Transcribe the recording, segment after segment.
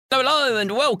Hello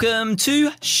and welcome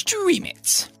to Stream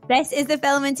It. This is the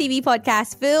film and TV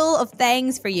podcast full of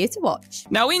things for you to watch.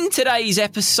 Now, in today's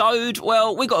episode,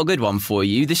 well, we got a good one for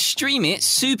you. The Stream It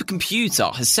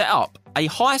supercomputer has set up a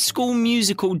High School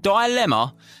Musical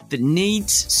dilemma that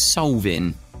needs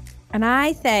solving. And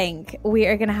I think we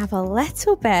are going to have a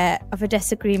little bit of a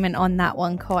disagreement on that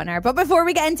one, Connor. But before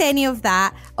we get into any of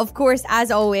that, of course, as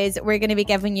always, we're going to be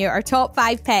giving you our top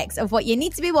 5 picks of what you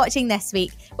need to be watching this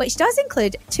week, which does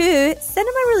include 2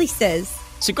 cinema releases.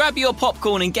 So grab your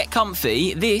popcorn and get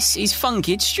comfy. This is Fun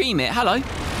Kids Stream It. Hello.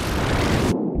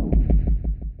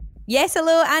 Yes,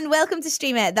 hello, and welcome to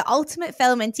Stream It, the ultimate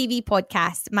film and TV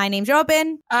podcast. My name's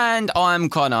Robin. And I'm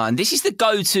Connor, and this is the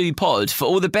go-to pod for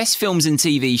all the best films and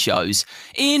TV shows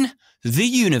in the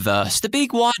universe, the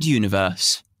big wide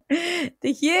universe.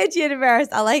 The huge universe.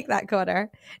 I like that, Connor.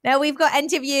 Now, we've got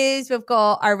interviews, we've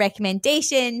got our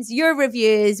recommendations, your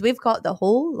reviews, we've got the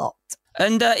whole lot.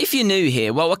 And if you're new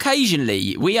here, well,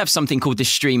 occasionally we have something called the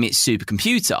Stream It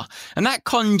supercomputer, and that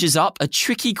conjures up a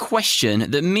tricky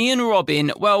question that me and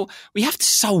Robin, well, we have to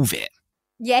solve it.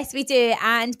 Yes, we do.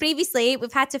 And previously,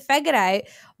 we've had to figure out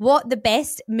what the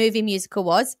best movie musical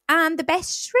was and the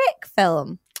best Shrek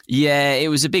film. Yeah, it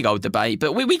was a big old debate,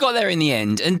 but we got there in the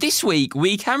end. And this week,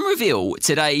 we can reveal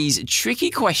today's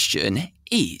tricky question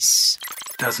is...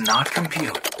 Does not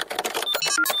compute.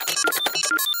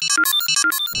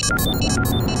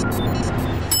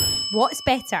 What's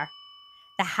better,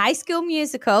 the High School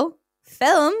Musical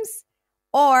films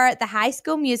or the High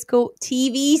School Musical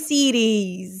TV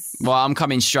series? Well, I'm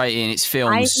coming straight in. It's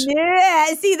films. I knew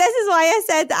it. See, this is why I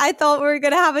said I thought we were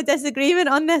going to have a disagreement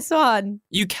on this one.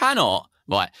 You cannot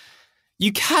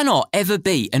ever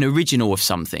be an original of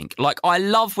something. Like, I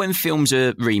love when films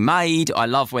are remade. I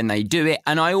love when they do it,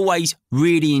 and I always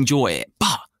really enjoy it.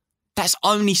 But that's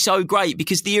only so great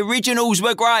because the originals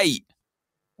were great.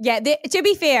 Yeah, to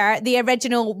be fair, the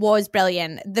original was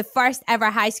brilliant. The first ever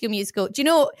High School Musical. Do you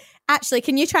know, actually,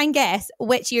 can you try and guess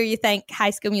which year you think High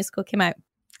School Musical came out?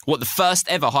 What, the first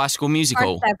ever High School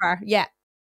Musical? First ever, yeah.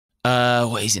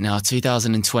 What is it now?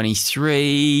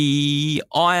 2023.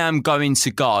 I am going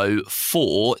to go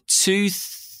for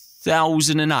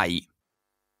 2008.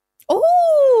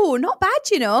 Oh, not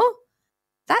bad, you know.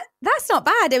 That's not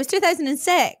bad. It was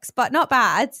 2006, but not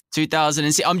bad.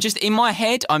 2006. I'm just, in my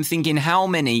head, I'm thinking, how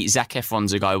many Zac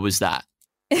Efrons ago was that?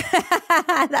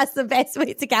 That's the best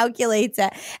way to calculate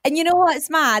it. And you know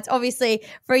what's mad? Obviously,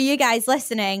 for you guys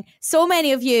listening, so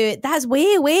many of you, that's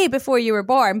way, way before you were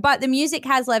born. But the music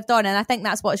has lived on, and I think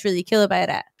that's what's really cool about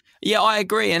it. Yeah, I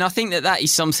agree. And I think that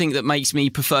is something that makes me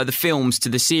prefer the films to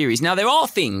the series. Now, there are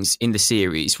things in the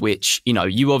series which, you know,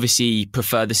 you obviously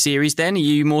prefer the series then. Are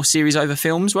you more series over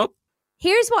films, Rob?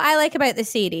 Here's what I like about the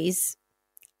series.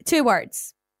 2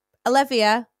 words.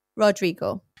 Olivia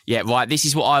Rodrigo. Yeah, right. This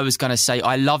is what I was going to say.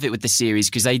 I love it with the series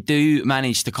because they do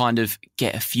manage to kind of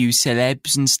get a few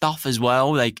celebs and stuff as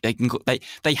well. They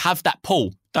have that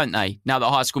pull, don't they? Now that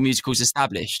High School Musical's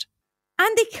established.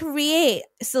 And they create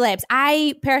celebs.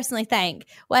 I personally think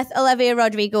with Olivia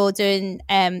Rodrigo doing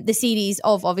the series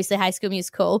of obviously High School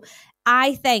Musical,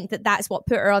 I think that that's what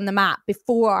put her on the map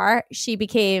before she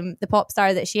became the pop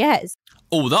star that she is.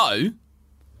 Although,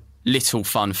 little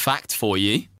fun fact for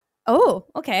you. Oh,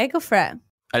 okay, go for it.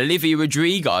 Olivia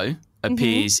Rodrigo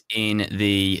appears in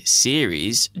the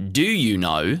series. Do you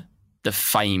know the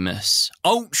famous,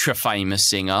 ultra famous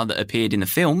singer that appeared in the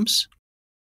films?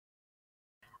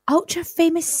 Ultra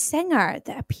famous singer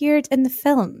that appeared in the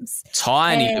films.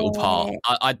 Tiny little part.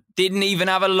 I didn't even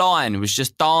have a line. It was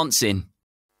just dancing.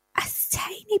 A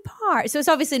tiny part. So it's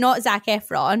obviously not Zac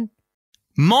Efron.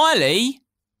 Miley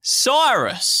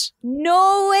Cyrus.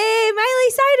 No way. Miley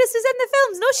Cyrus was in the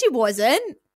films. No, she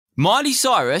wasn't. Miley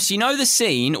Cyrus, you know the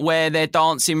scene where they're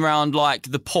dancing around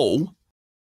like the pool?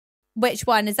 Which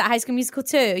one? Is that High School Musical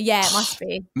 2? Yeah, it must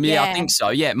be. Yeah, I think so.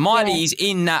 Yeah, Miley's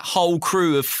in that whole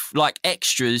crew of like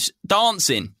extras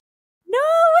dancing. No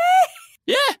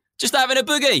way. Yeah, just having a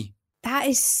boogie. That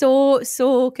is so,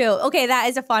 so cool. Okay, that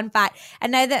is a fun fact.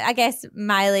 And now that I guess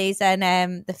Miley's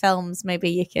in the films, maybe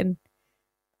you can...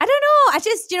 I don't know. I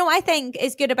just, you know what I think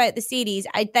is good about the series?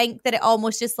 I think that it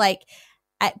almost just like...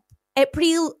 It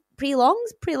prolongs.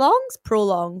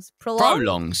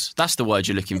 That's the word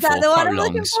you're looking for. Is that the word I'm Prolongs.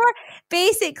 looking for?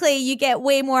 Basically, you get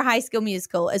way more High School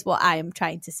Musical is what I am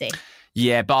trying to say.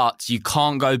 Yeah, but you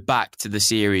can't go back to the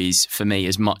series for me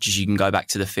as much as you can go back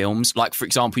to the films. Like, for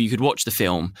example, you could watch the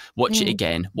film, watch it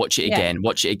again, watch it again,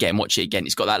 watch it again, watch it again.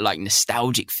 It's got that like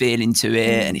nostalgic feeling to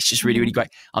it, and it's just really, really great.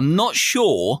 I'm not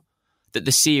sure that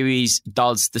the series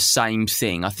does the same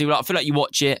thing. I feel like you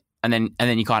watch it and then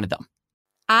you're kind of done.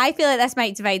 I feel like this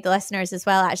might divide the listeners as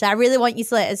well, actually. I really want you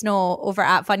to let us know over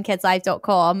at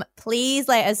funkidslive.com. Please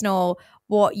let us know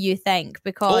what you think,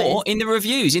 because... Or in the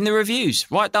reviews,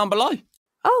 right down below.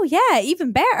 Oh, yeah,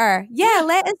 even better. Yeah,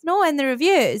 let us know in the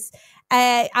reviews.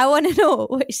 I want to know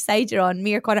which side you're on,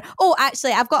 me or Connor. Oh,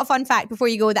 actually, I've got a fun fact before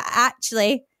you go that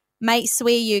actually might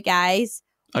sway you guys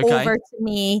over to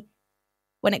me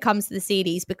when it comes to the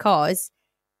series, because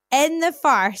in the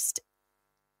first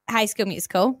High School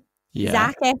Musical...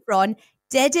 Zac Efron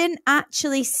didn't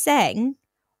actually sing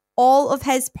all of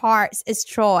his parts as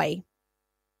Troy.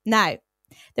 Now,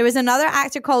 there was another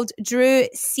actor called Drew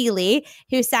Seeley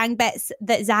who sang bits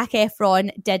that Zac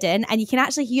Efron didn't, and you can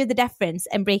actually hear the difference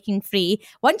in Breaking Free.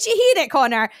 Once you hear it,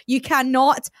 Connor, you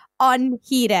cannot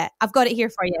unhear it. I've got it here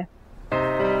for you.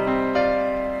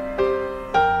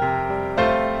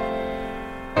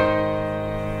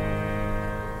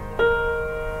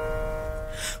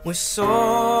 We're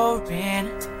soaring,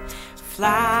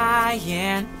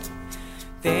 flying.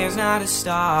 There's not a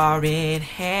star in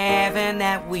heaven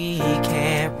that we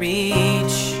can't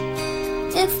reach.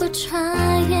 If we're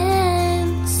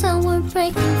trying, so we're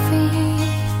breaking free.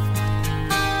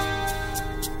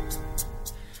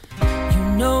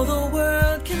 You know the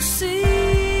world can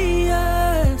see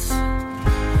us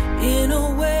in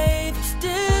a way that's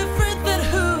different than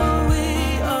who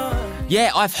we are.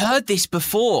 Yeah, I've heard this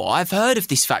before. I've heard of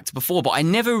this fact before, but I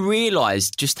never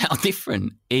realised just how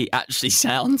different it actually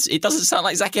sounds. It doesn't sound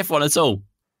like Zac Efron at all.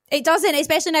 It doesn't,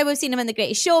 especially now we've seen him in The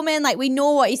Greatest Showman. Like, we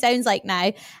know what he sounds like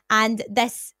now, and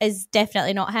this is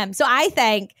definitely not him. So I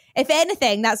think, if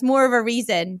anything, that's more of a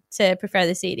reason to prefer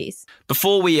the series.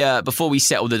 Before we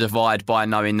settle the divide by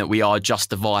knowing that we are just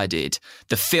divided,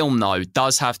 the film, though,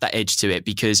 does have that edge to it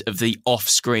because of the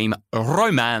off-screen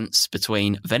romance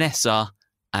between Vanessa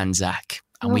and Zac.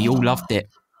 And we all loved it.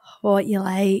 What you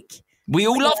like. We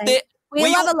all loved it. We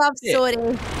love a love story.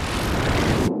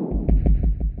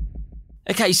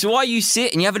 Okay, so while you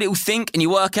sit and you have a little think and you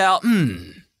work out,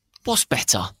 what's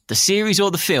better, the series or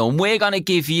the film? We're going to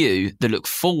give you the look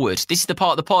forward. This is the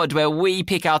part of the pod where we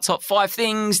pick our top 5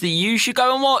 things that you should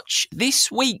go and watch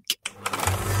this week.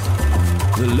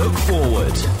 The look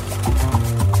forward.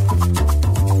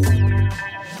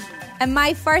 And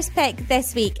my first pick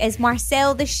this week is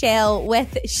Marcel the Shell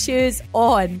with Shoes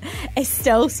On. It's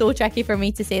still so tricky for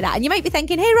me to say that. And you might be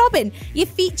thinking, hey, Robin, you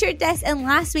featured this in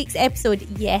last week's episode.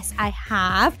 Yes, I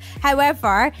have.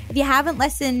 However, if you haven't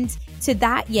listened to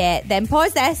that yet, then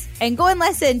pause this and go and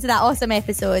listen to that awesome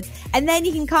episode. And then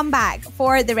you can come back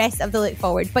for the rest of the look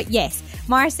forward. But yes,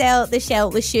 Marcel the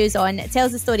Shell with Shoes On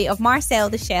tells the story of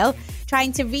Marcel the Shell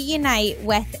trying to reunite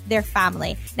with their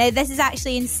family. Now, this is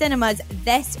actually in cinemas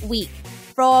this week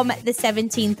from the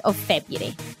 17th of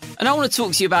February. And I want to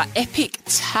talk to you about Epic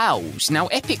Tales. Now,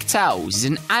 Epic Tales is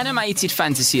an animated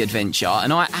fantasy adventure,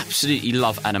 and I absolutely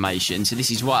love animation, so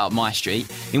this is right up my street,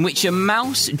 in which a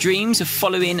mouse dreams of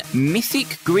following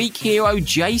mythic Greek hero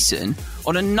Jason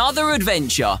on another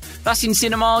adventure. That's in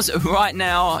cinemas right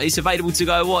now. It's available to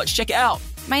go watch. Check it out.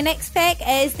 My next pick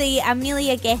is the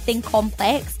Amelia Gething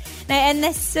Complex. Now, in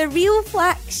this surreal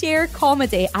flat-share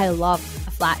comedy, I love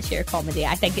a flat-share comedy.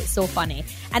 I think it's so funny.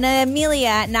 And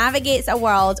Amelia navigates a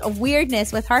world of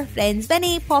weirdness with her friends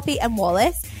Vinny, Poppy and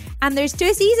Wallace. And there's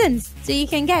 2 seasons, so you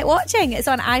can get watching. It's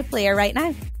on iPlayer right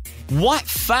now. White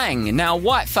Fang. Now,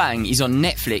 White Fang is on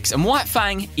Netflix, and White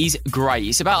Fang is great.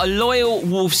 It's about a loyal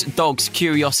wolf's dog's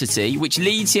curiosity, which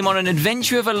leads him on an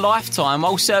adventure of a lifetime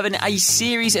while serving a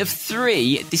series of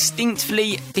 3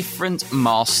 distinctly different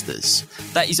masters.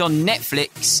 That is on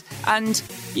Netflix, and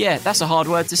yeah, that's a hard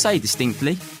word to say,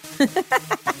 distinctly.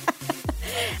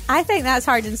 I think that's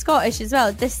hard in Scottish as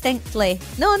well, distinctly.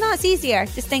 No, it's easier,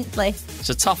 distinctly. It's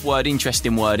a tough word,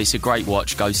 interesting word. It's a great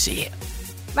watch. Go see it.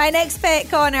 My next pick,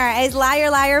 Connor, is Liar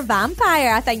Liar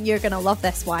Vampire. I think you're going to love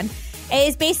this one. It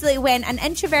is basically when an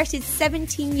introverted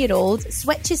 17-year-old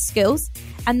switches schools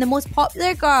and the most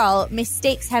popular girl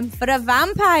mistakes him for a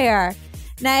vampire.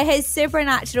 Now, his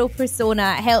supernatural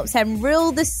persona helps him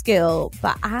rule the school,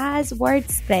 but as word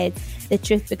spreads, the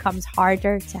truth becomes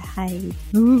harder to hide.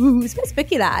 Ooh, it's a bit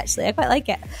spooky, that, actually. I quite like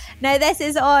it. Now, this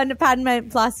is on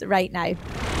Paramount Plus right now.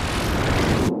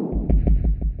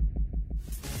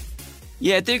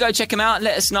 Yeah, do go check them out.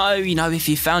 Let us know, if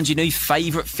you found your new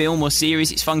favourite film or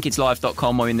series. It's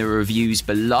funkidslive.com or in the reviews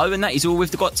below. And that is all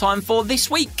we've got time for this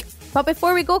week. But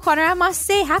before we go, Connor, I must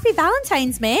say, happy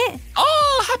Valentine's, mate.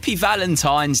 Oh, happy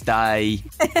Valentine's Day.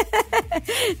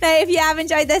 Now, if you have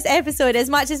enjoyed this episode as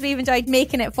much as we've enjoyed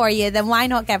making it for you, then why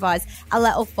not give us a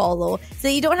little follow so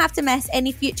you don't have to miss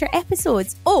any future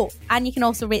episodes. Oh, and you can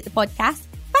also rate the podcast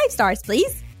 5 stars,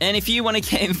 please. And if you want to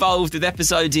get involved with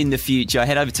episodes in the future,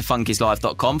 head over to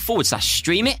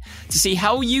funkislive.com/stream it to see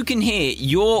how you can hear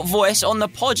your voice on the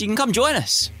pod. You can come join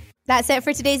us. That's it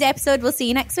for today's episode. We'll see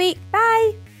you next week.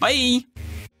 Bye. Bye.